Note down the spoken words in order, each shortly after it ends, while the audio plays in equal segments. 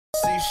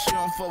she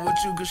don't fuck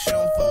with you cause she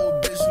don't fuck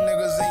with bitch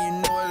niggas, and you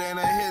know it ain't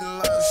a hidden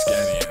love.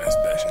 Scanny ass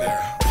bitch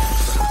there.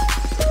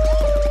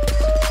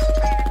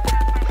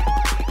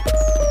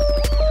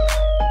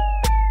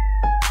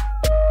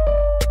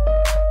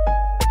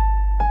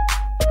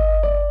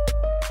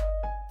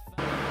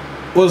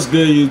 What's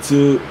good,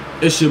 YouTube?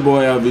 It's your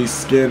boy LV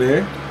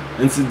Skinner,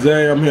 and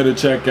today I'm here to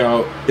check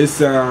out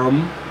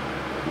Issam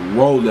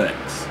Rolex.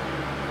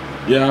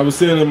 Yeah, I was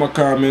seeing it in my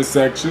comment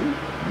section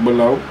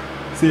below.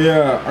 So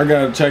yeah, I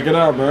gotta check it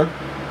out, man.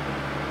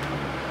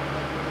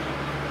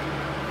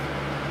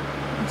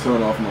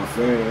 Turn off my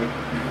fan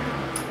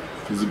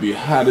cause it be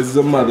hot as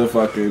a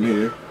motherfucker in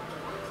here.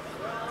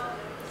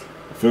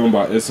 Filmed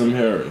by Issam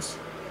Harris,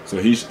 so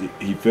he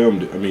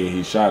filmed it. I mean,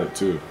 he shot it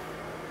too.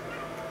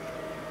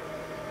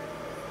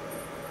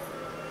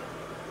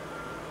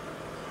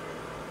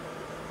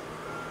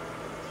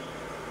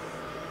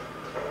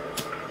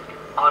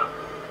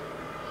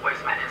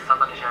 ويسمح لي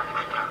الصدى اللي جا عندك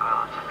في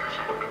الطريق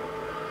شعبك.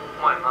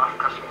 المهم ما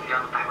فكرتش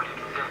مزيان نطيح عليك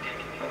بزاف ديال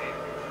الكلمات.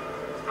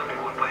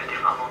 نقول بوحدي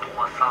في ان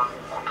اونطوا صال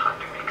اون تران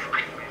دو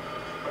ميكسبريمي.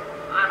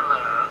 غير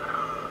راسي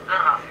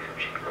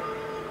فهمتي.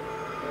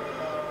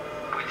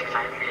 بغيتك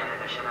تعيط لي على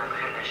العشرة،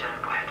 غير العشرة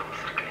بوحدهم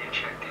مسركلين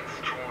شادين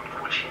ستون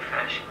كلشي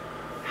فاشل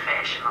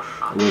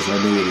الصاد. I wish I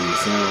knew what he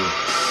was saying.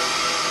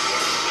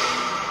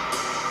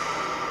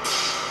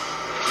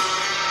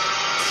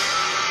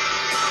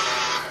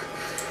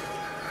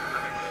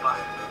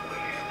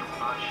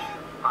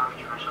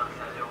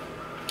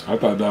 I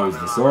thought that was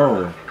the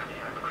song.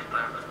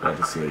 I had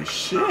to say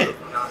shit.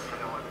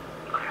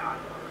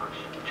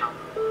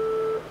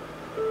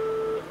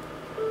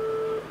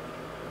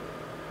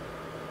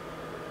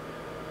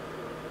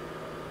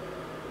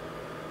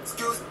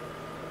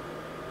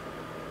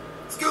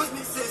 Excuse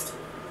me, sister.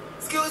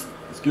 Excuse me.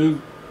 Excuse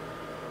me.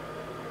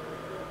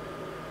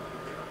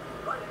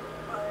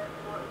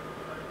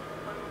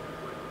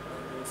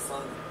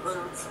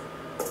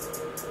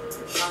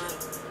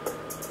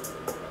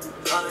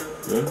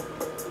 Yeah.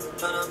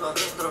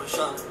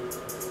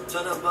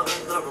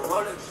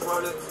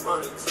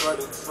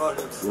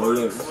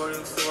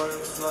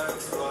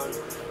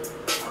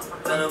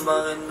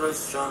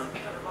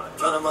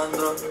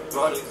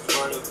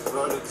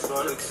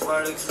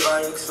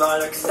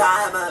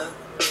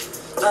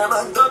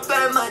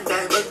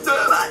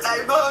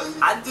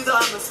 عندي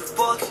دايما في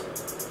البوكي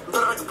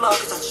مدرك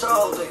بلاكي تحت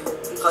شراوطي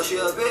خاشي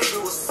بيبي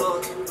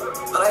والصوت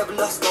قريب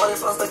الستوري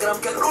في انستغرام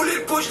كانوا لي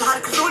البوش نهار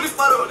كلوا لي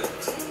فارولي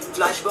في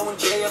العشبة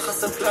وانت جاية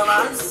خاصة كلام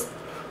عنس.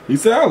 He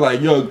sounds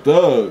like Young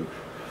Thug.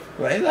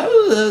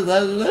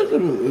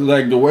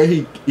 Like the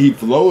way he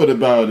flowed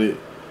about it.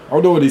 I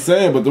don't know what he's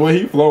saying, but the way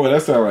he flowed,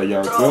 that sounds like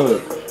Young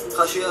Thug.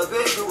 خاشي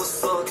بيبي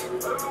والصوت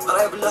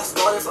قريب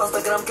الستوري في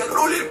انستغرام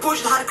كانوا لي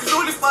البوش نهار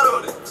كلوا لي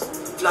فارولي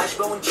في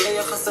العشبة وانت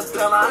جاية خاصة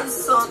كلام عنس.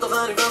 صوت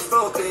غريبة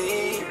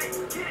فروكي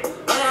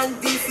أنا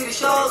عندي فيري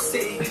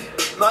شخصي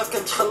ما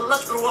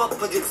كنتخلص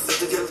بالوابة ديال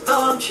الزبدة ديال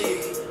طامشي.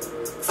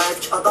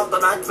 صعيبتش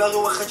أضبط مع دماغي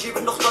واخا تجيب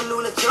النقطة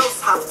الأولى تجاوب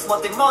صحابك في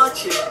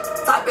ماتيماتشي.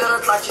 تعبيرة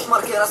طلعت شي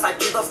ماركي راه صعيب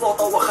تجيبها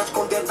فوطة واخا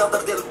تكون داير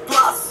تهضر ديال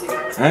البلاصي.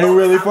 I ain't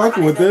really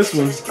fucking with this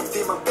one.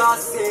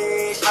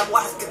 شحال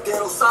واحد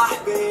كديرو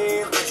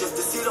صاحبي لقيت شفت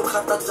السيلو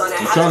مخطط جاري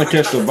I'm trying to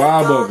catch the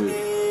vibe of it.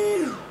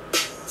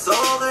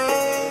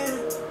 صغير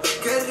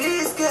كان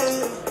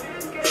ريسكي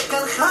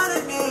كان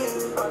خانقني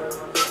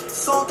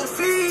صوت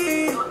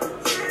فيه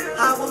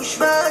هاو مش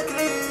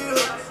ماكلي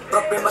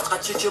ربي ما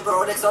تقدش تجيب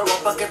رولكس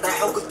الوابا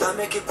كيطيحو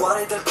قدامي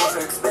كيكواري ديال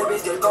الكونفليكس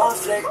بيبي ديال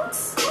الكونفليكس.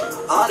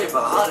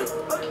 هاربة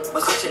ما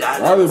تخافش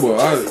العالم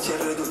هاربة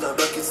تجردو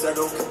دابا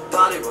كيتسالوك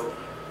ضاربة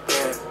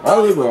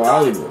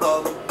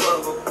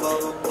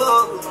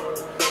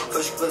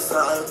فاش كبس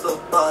على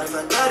الطباري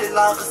فناري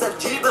لاقصة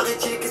تجيب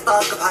غيتي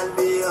كيطاق بحال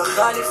مية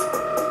خالف.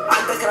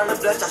 عندك رانا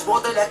بلاش تحت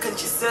بوطي لكن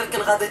شي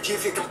سيركل غادا تجي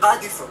فيك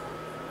القاذفة.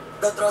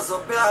 دات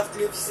صبيعة في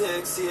كليب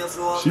سكسي في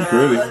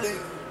الواقع.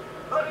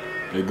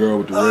 That girl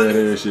with the red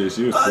hair shit,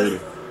 she was pretty.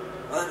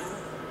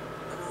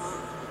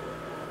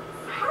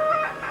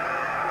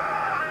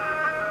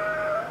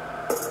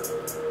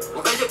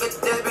 وكنجي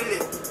كدير بلي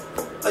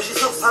اجي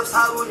صوب صحاب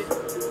صحابوني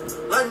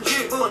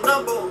غنجيبو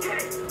نابو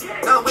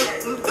ناوي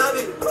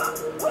ندابل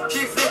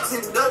شي فليكس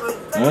ندابل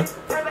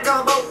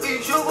كامبو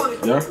يشوفوني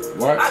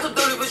عادو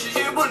الدوري باش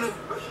يجيبوني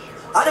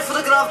انا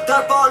فوتوغراف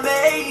دار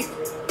بالمي.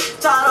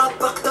 Yeah,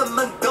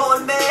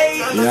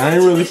 I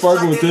ain't really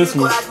fucking with this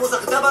one.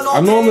 I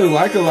normally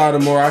like a lot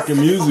of Moroccan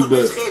music,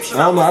 but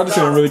I don't know, I just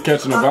ain't really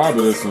catching the vibe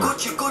of this one.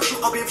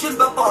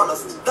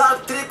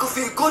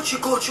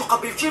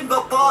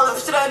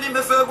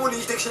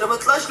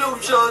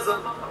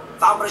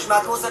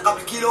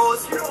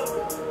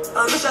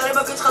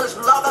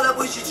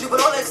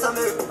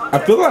 I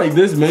feel like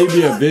this may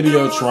be a video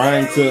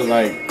trying to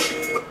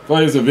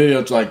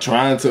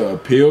trying to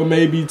appeal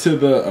maybe to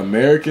the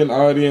American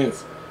audience.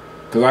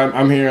 Cause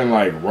I'm hearing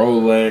like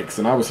Rolex,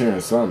 and I was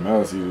hearing something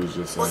else he was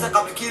just saying. I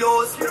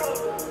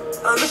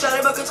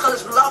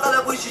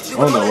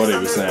don't know what he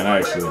was saying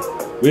actually.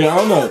 But yeah, I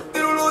don't know.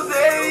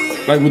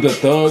 Like with the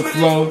thug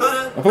flow,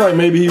 I feel like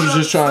maybe he was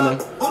just trying to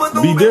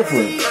be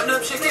different.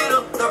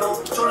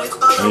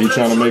 And he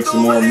trying to make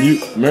some more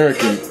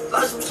American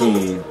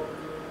tune.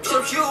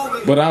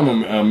 But I'm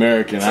an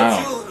American.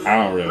 I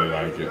don't really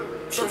like it.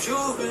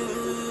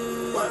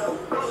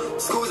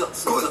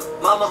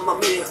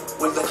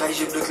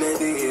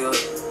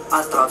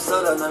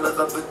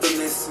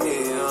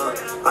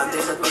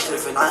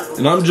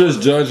 And I'm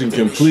just judging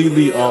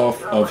completely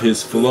off of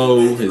his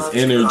flow, his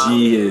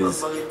energy,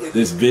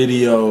 this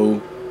video.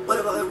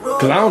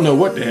 Cause I don't know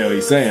what the hell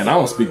he's saying. I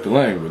don't speak the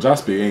language. I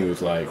speak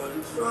English. Like,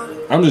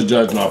 I'm just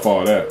judging off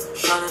all that.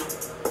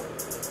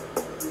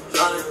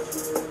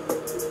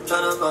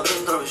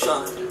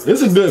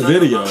 It's a good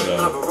video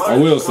though. I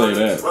will say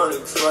that.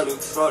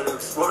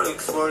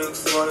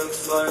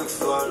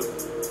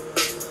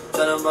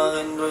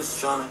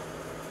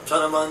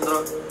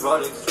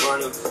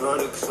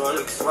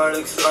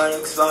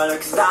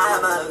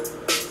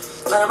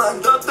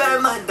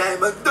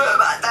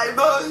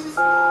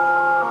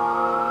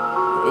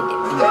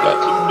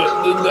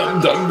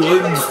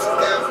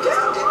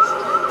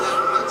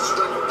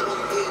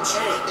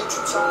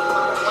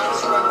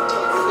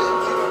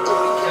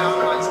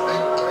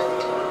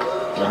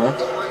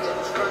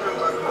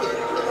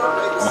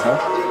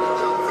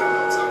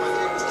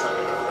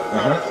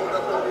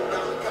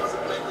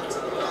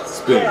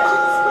 Spit.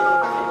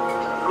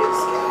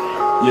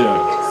 Yeah.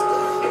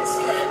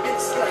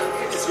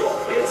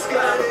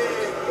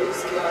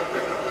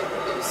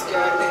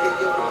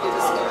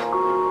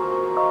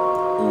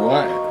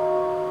 What? I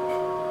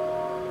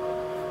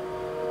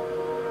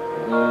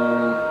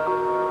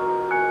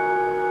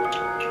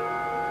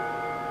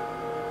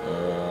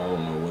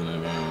don't know when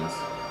it is.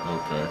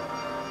 Okay.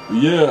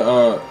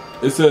 Yeah,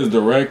 it says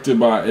directed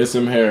by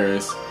Issam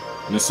Harris,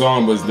 and the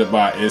song was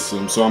by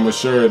Issam, so I'm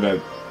sure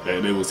that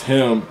it was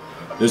him.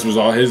 This was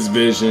all his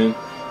vision.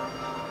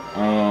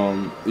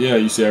 Yeah,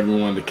 you see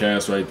everyone in the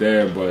cast right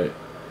there, but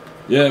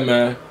yeah,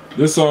 man.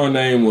 This song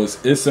name was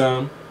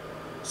Issam.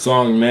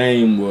 Song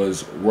name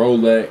was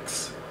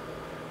Rolex.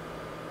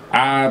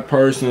 I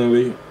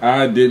personally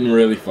didn't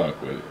really fuck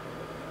with it.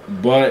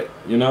 But,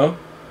 you know,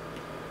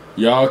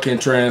 y'all can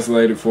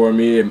translate it for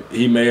me.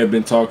 He may have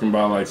been talking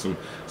about like some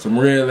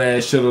real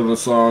ass shit on the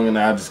song and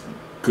I just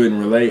couldn't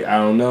relate. I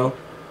don't know.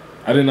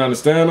 I didn't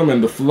understand him,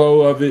 and the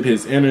flow of it,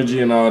 his energy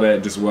and all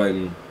that just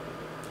wasn't.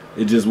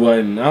 It just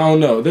wasn't. I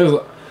don't know.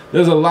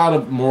 There's a lot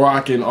of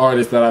Moroccan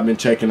artists that I've been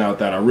checking out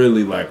that are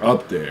really like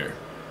up there.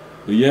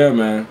 But yeah,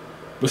 man.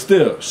 But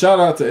still, shout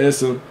out to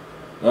Issam.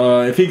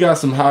 If he got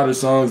some hotter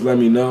songs, let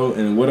me know.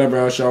 And whatever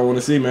else y'all want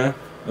to see, man,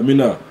 let me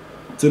know.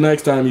 Till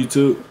next time,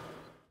 YouTube.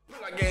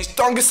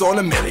 Strongest on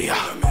a million.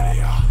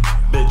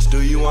 Bitch,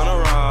 do you wanna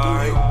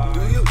ride?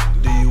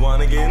 Do you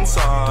wanna get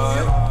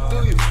inside?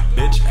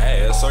 Bitch,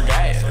 ass or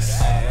gas?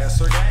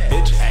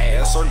 Bitch,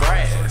 ass or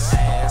grass?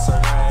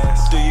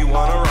 Do you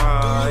wanna